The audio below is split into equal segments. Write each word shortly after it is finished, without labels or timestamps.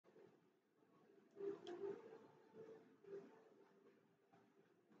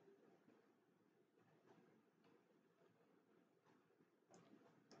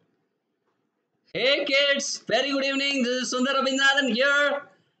Hey kids, very good evening. This is Sundar here.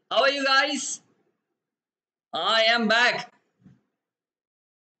 How are you guys? I am back.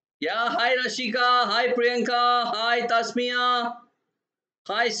 Yeah, hi Rashika, hi Priyanka, hi Tasmia,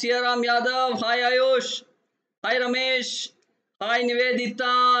 hi Siaram Yadav, hi Ayush, hi Ramesh, hi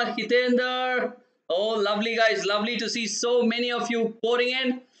Nivedita, Hitender. Oh, lovely guys, lovely to see so many of you pouring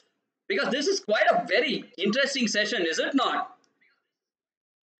in because this is quite a very interesting session, is it not?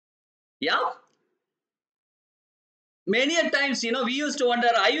 Yeah, many a times, we used to wonder,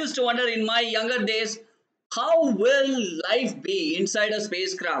 I used to wonder in my younger days, how will life be inside a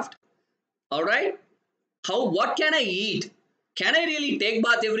spacecraft? All right, what can I eat? Can I really take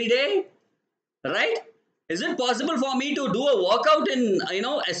bath every day? Right, is it possible for me to do a workout in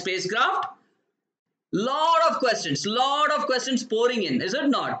a spacecraft? Lot of questions pouring in, is it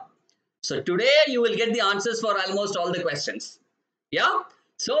not? So today you will get the answers for almost all the questions. Yeah.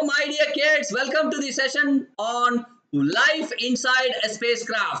 So my dear kids, welcome to the session on life inside a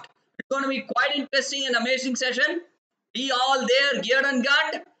spacecraft. It's going to be quite interesting and amazing session. Be all there, geared and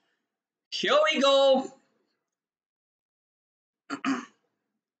gunned. Here we go.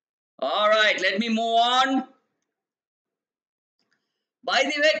 All right, let me move on. By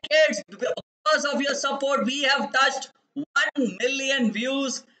the way, kids, because of your support, we have touched 1 million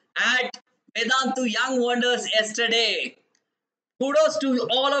views at Vedantu Young Wonders yesterday. Kudos to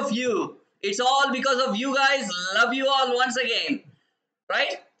all of you. It's all because of you guys. Love you all once again.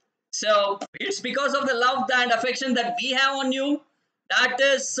 Right? So it's because of the love and affection that we have on you. That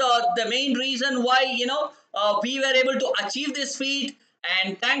is the main reason why, we were able to achieve this feat.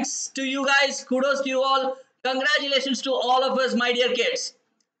 And thanks to you guys. Kudos to you all. Congratulations to all of us, my dear kids.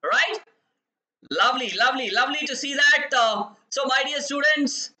 Right? Lovely, lovely, lovely to see that. So, my dear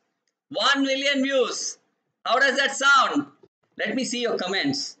students, 1 million views. How does that sound? Let me see your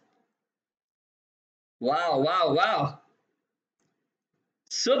comments. Wow, wow, wow.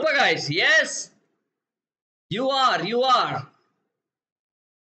 Super, guys. Yes, you are. You are.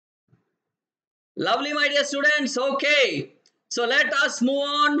 Lovely, my dear students. Okay. So, let us move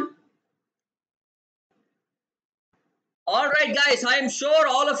on. All right, guys. I am sure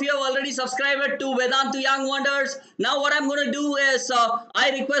all of you have already subscribed to Vedantu Young Wonders. Now, what I'm going to do is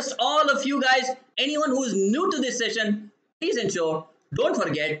I request all of you guys, anyone who is new to this session, please ensure, don't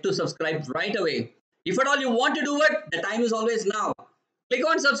forget to subscribe right away. If at all you want to do it, the time is always now. Click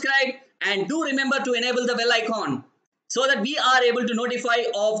on subscribe and do remember to enable the bell icon so that we are able to notify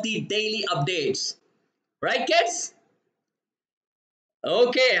of the daily updates. Right, kids?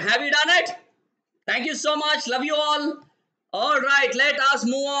 Okay, have you done it? Thank you so much. Love you all. All right, let us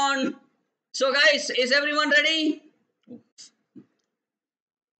move on. So, guys, is everyone ready?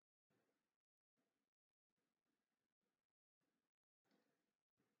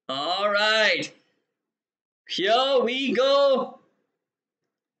 All right, here we go.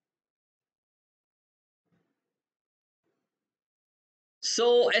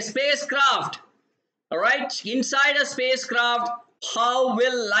 So, a spacecraft. All right, inside a spacecraft, how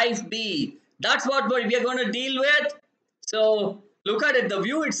will life be? That's what we are going to deal with. So, look at it. The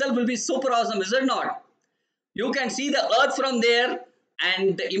view itself will be super awesome, is it not? You can see the earth from there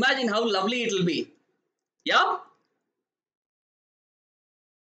and imagine how lovely it will be. Yeah?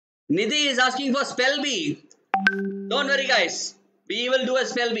 Nidhi is asking for spell bee. Don't worry, guys. We will do a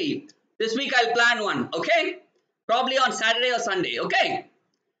spell bee. This week I'll plan one, okay? Probably on Saturday or Sunday, okay?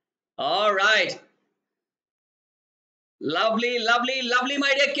 All right. Lovely, lovely, lovely,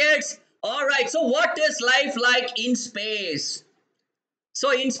 my dear kids. All right. So, what is life like in space?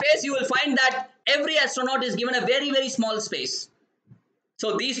 So, in space, you will find that every astronaut is given a very, very small space.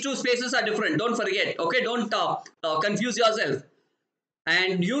 So, these two spaces are different. Don't forget, okay? Don't confuse yourself.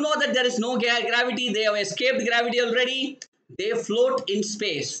 And you know that there is no gravity. They have escaped gravity already. They float in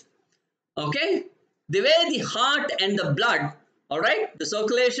space. Okay, the way the heart and the blood, all right, the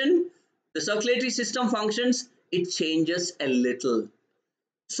circulatory system functions, it changes a little.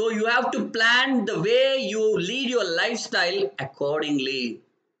 So you have to plan the way you lead your lifestyle accordingly.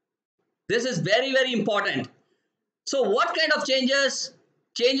 This is very, very important. So what kind of changes?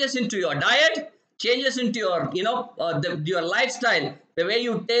 Changes into your diet, changes into your your lifestyle, the way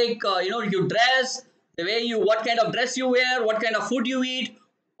you take you dress, the way you, what kind of dress you wear, what kind of food you eat.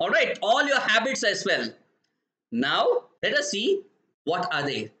 All right, all your habits as well. Now let us see what are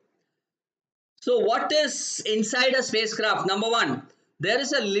they. So what is inside a spacecraft? Number one, there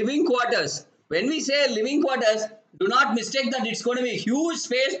is a living quarters. When we say living quarters, do not mistake that it's going to be a huge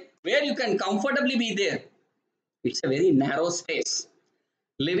space where you can comfortably be there. It's a very narrow space.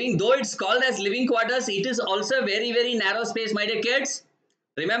 Living, though it's called as living quarters, it is also a very, very narrow space, my dear kids.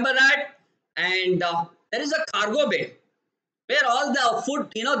 Remember that. and there is a cargo bay where all the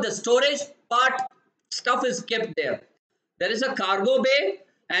food, the storage part stuff is kept there. There is a cargo bay,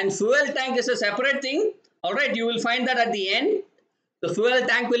 and fuel tank is a separate thing. All right, you will find that at the end. The fuel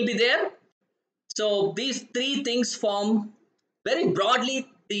tank will be there. So these three things form very broadly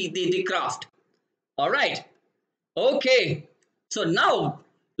the craft. All right. Okay. So now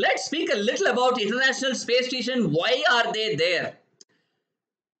let's speak a little about International Space Station. Why are they there?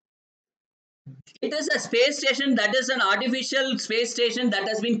 It is a space station that is an artificial space station that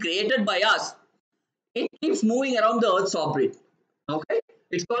has been created by us. It keeps moving around the Earth's orbit. Okay.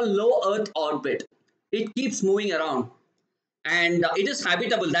 It's called low Earth orbit. It keeps moving around, and it is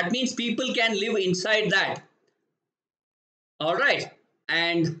habitable. That means people can live inside that. All right.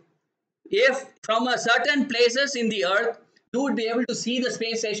 And if from a certain places in the earth, you would be able to see the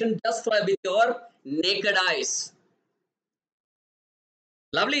space station just with your naked eyes.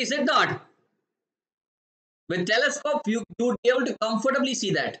 Lovely, is it not? With telescope, you would be able to comfortably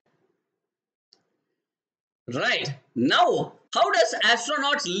see that. Right. Now, how does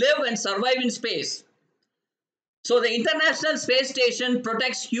astronauts live and survive in space? So the International Space Station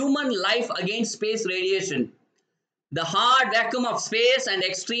protects human life against space radiation, the hard vacuum of space, and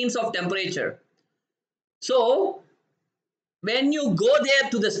extremes of temperature. So when you go there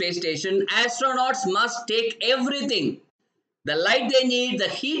to the space station, astronauts must take everything: the light they need, the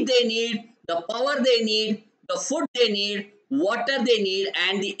heat they need, the power they need, the food they need, water they need,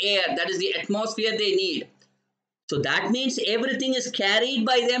 and the air, that is the atmosphere they need. So that means everything is carried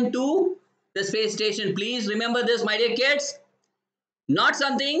by them to the space station. Please remember this, my dear kids. It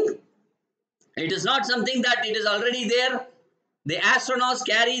is not something that it is already there. The astronauts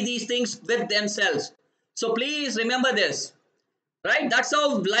carry these things with themselves. So please remember this. Right? That's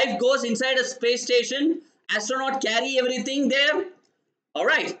how life goes inside a space station. Astronaut carry everything there. All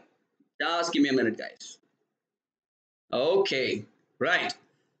right. Just give me a minute, guys. Okay. Right.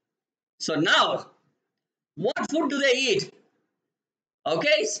 So now, what food do they eat?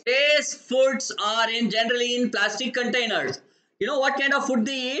 Okay. Space foods are generally in plastic containers. You know what kind of food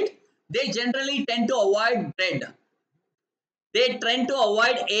they eat? They generally tend to avoid bread. They tend to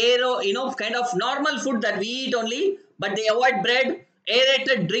avoid kind of normal food that we eat only, but they avoid bread.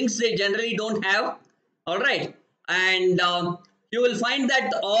 Aerated drinks they generally don't have. All right. And you will find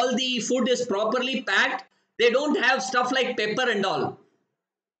that all the food is properly packed. They don't have stuff like pepper and all.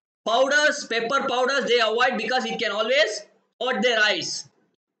 Powders, pepper powders, they avoid because it can always hurt their eyes.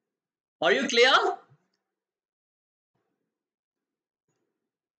 Are you clear?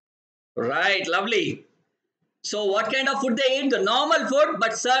 Right, lovely. So what kind of food they eat? The normal food,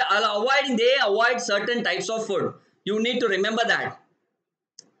 but they avoid certain types of food. You need to remember that.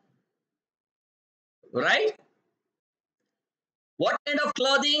 Right? What kind of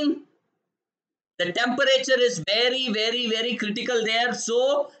clothing? The temperature is very, very, very critical there.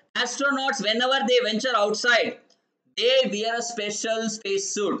 So astronauts, whenever they venture outside, they wear a special space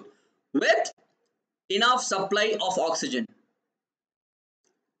suit with enough supply of oxygen.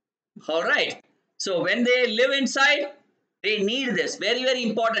 All right. So when they live inside, they need this. Very, very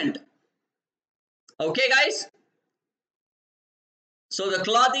important. Okay, guys. So the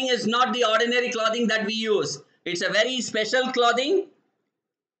clothing is not the ordinary clothing that we use. It's a very special clothing.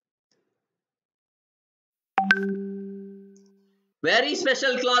 Very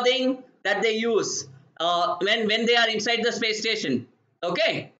special clothing that they use when they are inside the space station.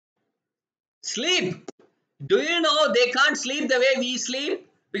 Okay. Sleep. Do you know they can't sleep the way we sleep?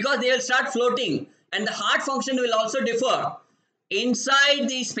 Because they will start floating, and the heart function will also differ. Inside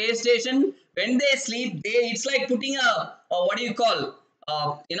the space station, when they sleep, it's like putting a what do you call,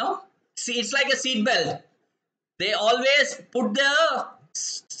 see, it's like a seat belt. They always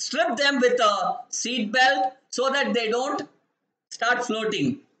strip them with a seat belt so that they don't start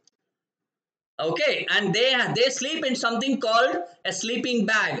floating. Okay, and they sleep in something called a sleeping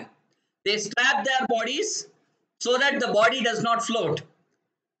bag. They strap their bodies so that the body does not float.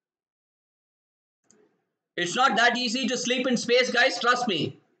 It's not that easy to sleep in space, guys, trust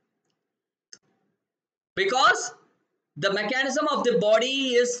me. Because the mechanism of the body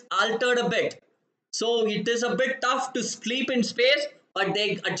is altered a bit. So it is a bit tough to sleep in space, but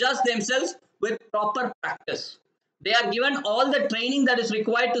they adjust themselves with proper practice. They are given all the training that is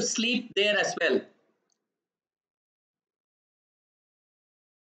required to sleep there as well.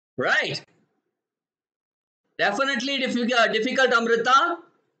 Right. Definitely difficult, Amrita.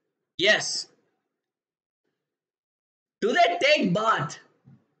 Yes. Do they take bath?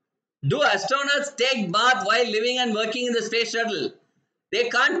 Do astronauts take bath while living and working in the space shuttle? They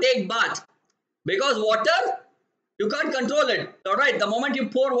can't take bath because water, you can't control it. All right, the moment you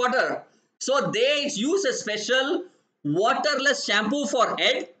pour water, So they use a special waterless shampoo for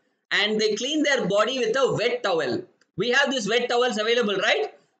head and they clean their body with a wet towel. We have these wet towels available,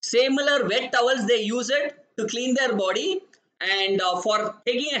 right? Similar wet towels, they use it to clean their body, and for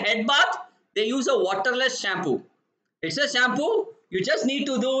taking a head bath, they use a waterless shampoo. It's a shampoo, you just need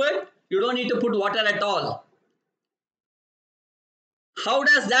to do it. You don't need to put water at all. How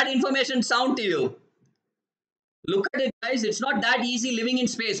does that information sound to you? Look at it, guys. It's not that easy living in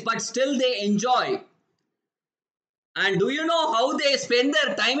space, but still they enjoy. And do you know how they spend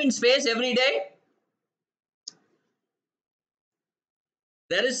their time in space every day?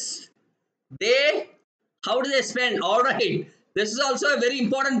 There is, how do they spend? All right. This is also a very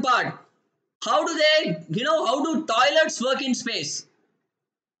important part. How do they, how do toilets work in space?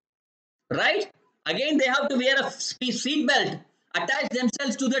 Right? Again, they have to wear a seat belt, attach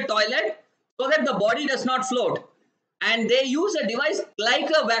themselves to the toilet so that the body does not float. And they use a device like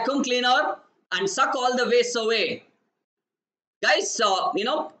a vacuum cleaner and suck all the waste away. Guys,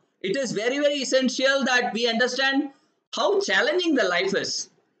 it is very, very essential that we understand how challenging the life is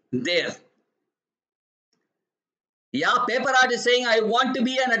there. Yeah, paper art is saying, I want to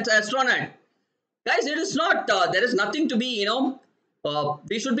be an astronaut. Guys, it is not, there is nothing to be,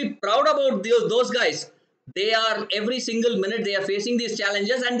 we should be proud about those guys. They are, every single minute, they are facing these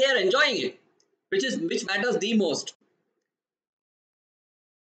challenges and they are enjoying it, which matters the most.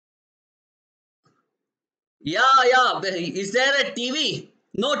 Yeah. Is there a TV?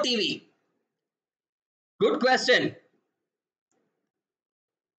 No TV. Good question.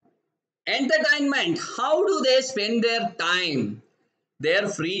 Entertainment. How do they spend their time? Their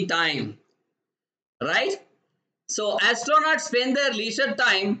free time. Right? So astronauts spend their leisure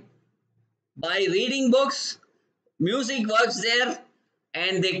time by reading books, music works there,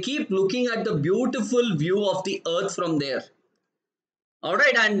 and they keep looking at the beautiful view of the earth from there. All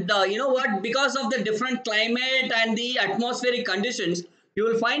right, and you know what? Because of the different climate and the atmospheric conditions, you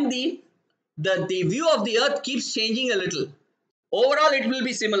will find the view of the earth keeps changing a little. Overall, it will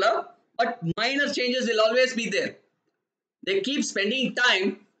be similar, but minor changes will always be there. They keep spending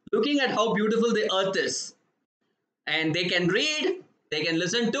time looking at how beautiful the earth is. And they can read, they can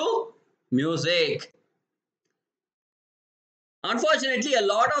listen to music. Unfortunately, a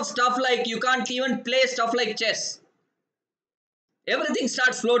lot of stuff like you can't even play stuff like chess. Everything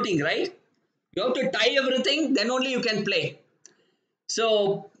starts floating, right? You have to tie everything, then only you can play.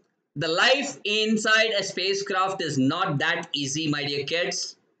 So, the life inside a spacecraft is not that easy, my dear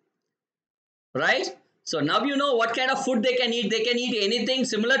kids. Right? So, now you know what kind of food they can eat. They can eat anything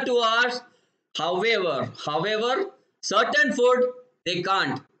similar to ours. However, certain food they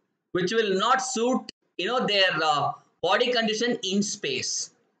can't, which will not suit, their body condition in space.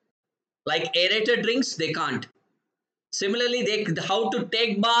 Like aerated drinks, they can't. Similarly, how to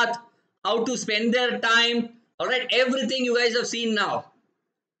take bath, how to spend their time. All right, everything you guys have seen now.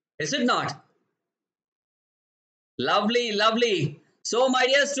 Is it not? Lovely, lovely. So, my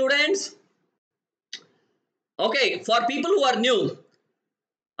dear students, okay, for people who are new,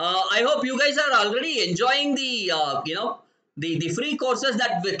 I hope you guys are already enjoying the free courses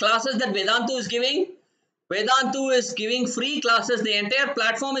classes that Vedantu is giving. Vedantu is giving free classes. The entire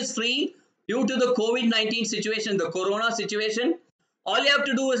platform is free due to the COVID-19 situation, the corona situation. All you have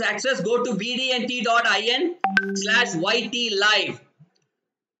to do is go to vdnt.in/YT live.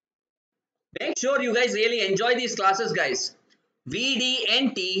 Make sure you guys really enjoy these classes, guys.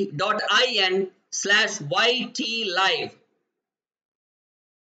 vdnt.in/YT live.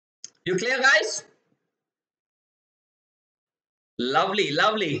 You clear, guys? Lovely,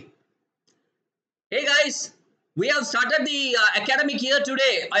 lovely. Hey guys, we have started the academic year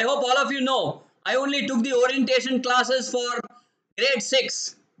today. I hope all of you know. I only took the orientation classes for grade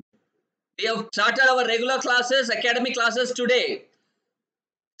 6. We have started our regular classes, academic classes today.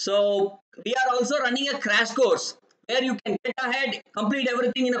 So, we are also running a crash course where you can get ahead, complete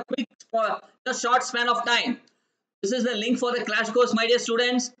everything in a short span of time. This is the link for the crash course, my dear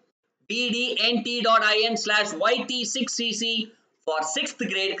students. vdnt.in/YT6cc for 6th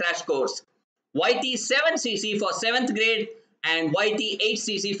grade crash course. YT7cc for 7th grade and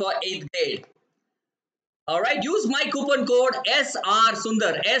YT8cc for 8th grade. Alright, use my coupon code SR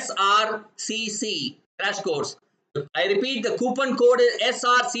Sundar, SRCC crash course. I repeat, the coupon code is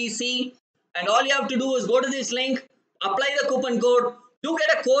SRCC and all you have to do is go to this link, apply the coupon code, you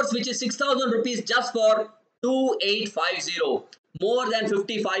get a course which is 6,000 rupees just for 2850. More than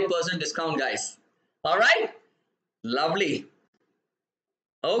 55% discount, guys. Alright, lovely.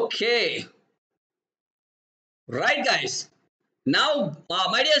 Okay. Right, guys. Now,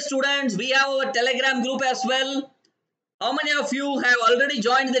 my dear students, we have our Telegram group as well. How many of you have already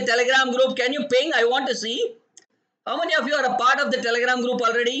joined the Telegram group? Can you ping? I want to see. How many of you are a part of the Telegram group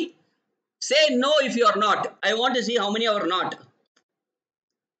already? Say no if you are not. I want to see how many are not.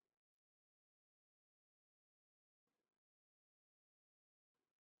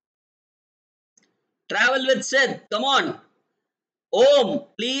 Travel with Seth. Come on. Om,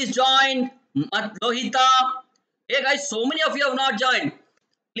 please join. Lohita. Hey guys, so many of you have not joined.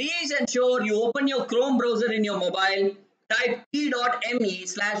 Please ensure you open your Chrome browser in your mobile. Type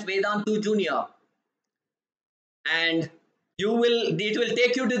t.me/Vedantu Junior. And it will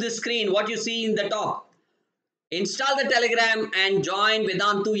take you to the screen, what you see in the top. Install the Telegram and join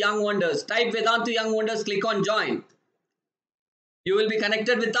Vedantu Young Wonders. Type Vedantu Young Wonders, click on join. You will be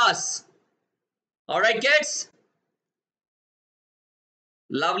connected with us. Alright kids?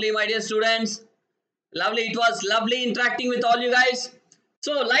 Lovely, my dear students. Lovely. It was lovely interacting with all you guys.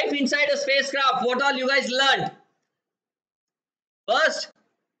 So, life inside a spacecraft. What all you guys learned? First,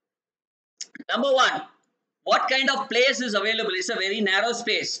 number one, what kind of place is available? It's a very narrow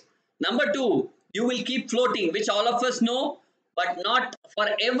space. Number two, you will keep floating, which all of us know, but not for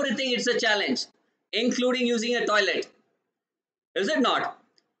everything. It's a challenge, including using a toilet. Is it not?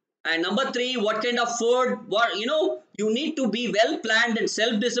 And number three, what kind of food? You need to be well planned and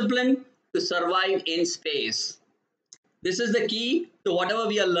self-disciplined to survive in space. This is the key to whatever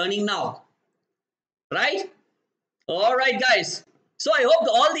we are learning now. Right? Alright guys. So I hope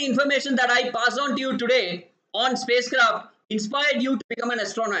all the information that I passed on to you today on spacecraft inspired you to become an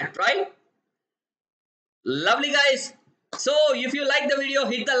astronaut, right? Lovely guys. So if you like the video,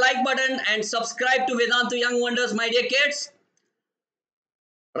 hit the like button and subscribe to Vedantu Young Wonders, my dear kids.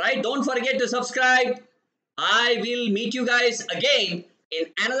 Right? Don't forget to subscribe. I will meet you guys again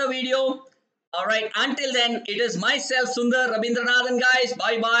in another video. Alright, until then, it is myself, Sundar Rabindranathan, guys.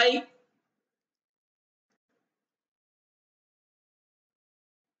 Bye-bye.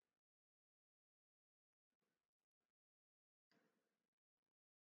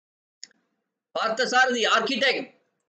 Parthasar, the architect.